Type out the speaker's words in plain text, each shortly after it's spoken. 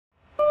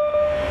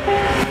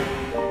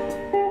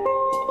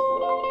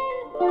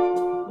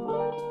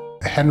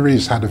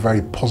Henry's had a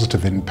very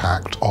positive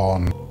impact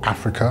on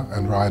Africa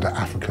and wider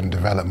African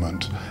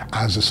development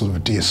as a sort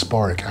of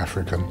diasporic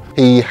African.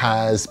 He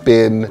has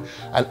been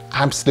an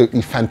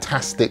absolutely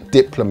fantastic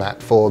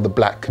diplomat for the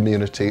black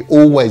community,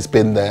 always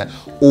been there,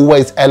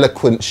 always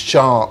eloquent,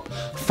 sharp,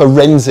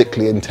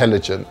 forensically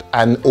intelligent,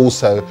 and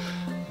also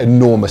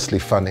enormously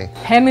funny.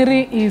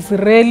 Henry is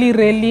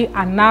really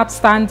an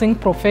outstanding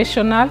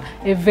professional,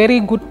 a very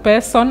good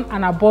person,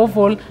 and above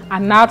all,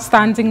 an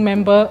outstanding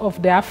member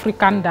of the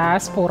African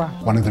diaspora.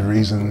 One of the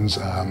reasons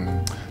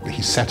that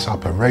he set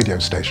up a radio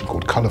station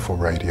called Colourful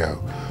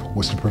Radio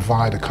was to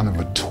provide a kind of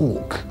a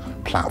talk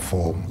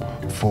platform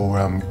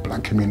for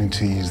black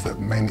communities that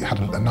mainly had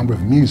a number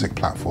of music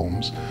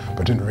platforms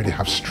but didn't really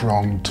have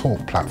strong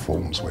talk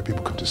platforms where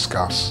people could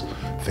discuss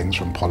things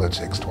from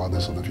politics to other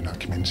sort of,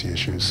 community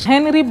issues.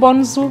 Henry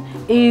BONSU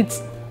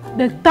is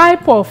the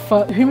type of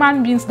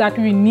human beings that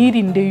we need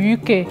in the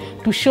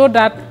UK to show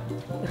that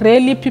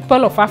really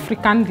people of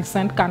African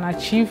descent can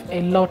achieve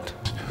a lot.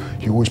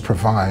 He always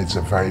provides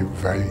a very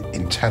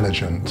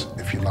intelligent,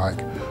 if you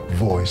like,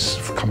 voice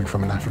coming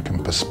from an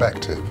African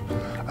perspective.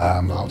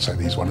 I would say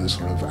that he's one of the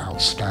sort of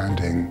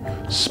outstanding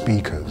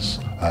speakers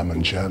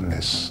and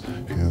journalists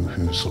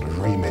whose sort of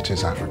remit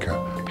is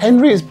Africa.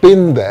 Henry has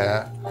been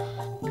there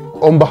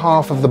on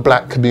behalf of the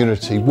black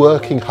community,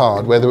 working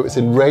hard, whether it's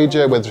in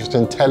radio, whether it's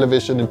in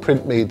television, in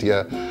print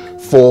media,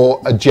 for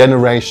a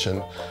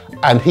generation.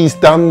 And he's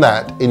done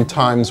that in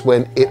times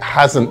when it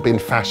hasn't been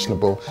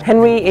fashionable.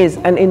 Henry is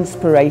an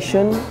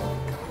inspiration.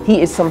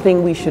 He is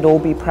something we should all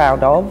be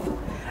proud of.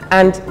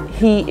 And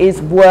he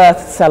is worth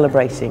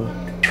celebrating.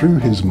 Through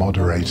his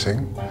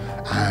moderating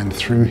and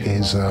through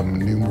his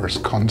numerous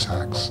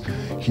contacts,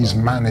 he's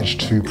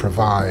managed to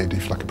provide,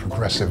 if you like, a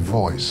progressive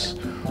voice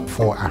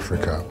for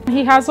Africa.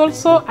 He has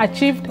also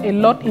achieved a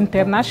lot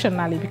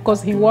internationally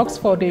because he works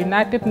for the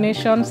United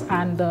Nations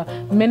and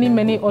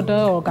many other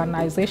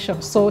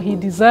organizations. So he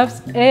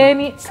deserves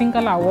any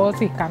single award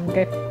he can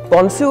get.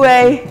 BONSU,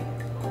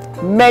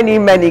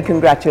 many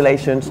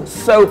congratulations.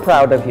 So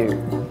proud of you.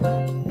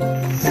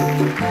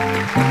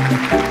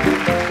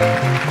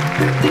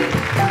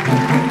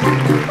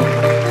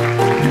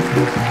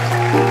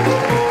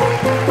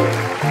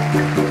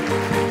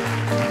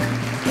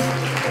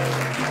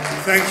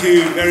 Thank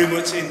you very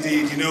much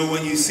indeed. You know,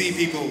 when you see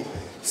people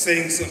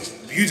saying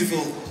such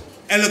beautiful,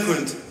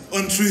 eloquent,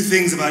 untrue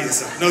things about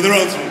yourself. No, they're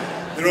all true.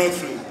 They're all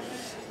true.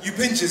 You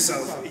pinch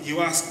yourself and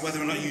you ask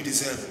whether or not you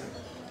deserve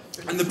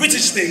it. And the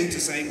British thing to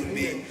say would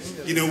be,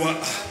 you know what,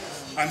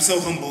 I'm so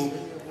humble,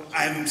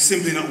 I'm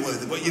simply not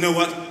worthy. But you know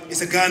what,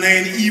 it's a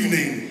Ghanaian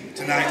evening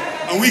tonight.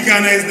 And we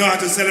Ghanaians know how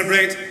to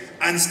celebrate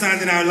and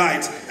stand in our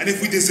light. And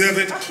if we deserve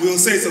it, we will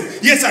say so.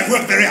 Yes, I've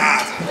worked very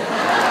hard.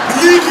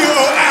 Believe me,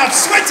 oh, I've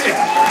sweated.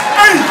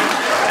 Hey!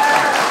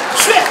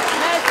 Shit!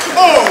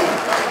 Oh!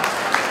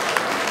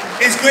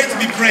 It's great to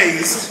be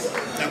praised,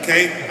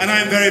 okay? And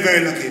I'm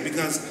very lucky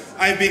because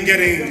I've been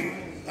getting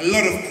a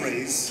lot of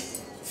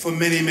praise for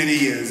many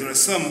years. There are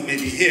some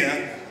maybe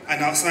here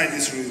and outside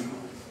this room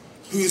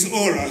whose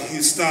aura,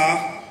 whose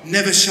star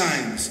never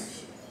shines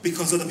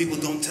because other people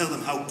don't tell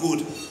them how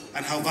good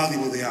and how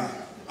valuable they are.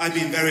 I've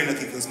been very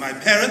lucky because my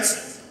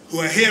parents, who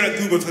are here at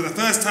GUBA for the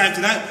first time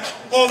tonight,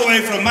 all the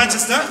way from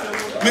Manchester,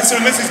 Mr.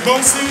 and Mrs.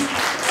 BONSU,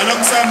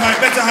 alongside my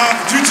better half,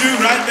 Juju,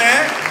 right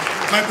there,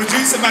 my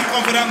producer, my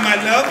confidant, my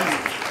love.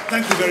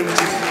 Thank you very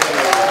much.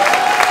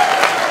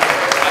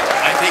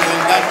 I think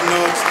on that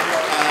note,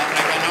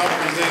 I can now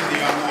present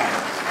the award.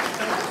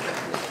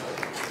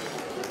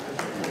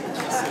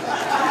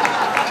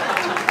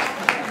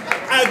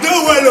 I do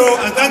well,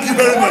 and thank you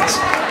very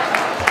much.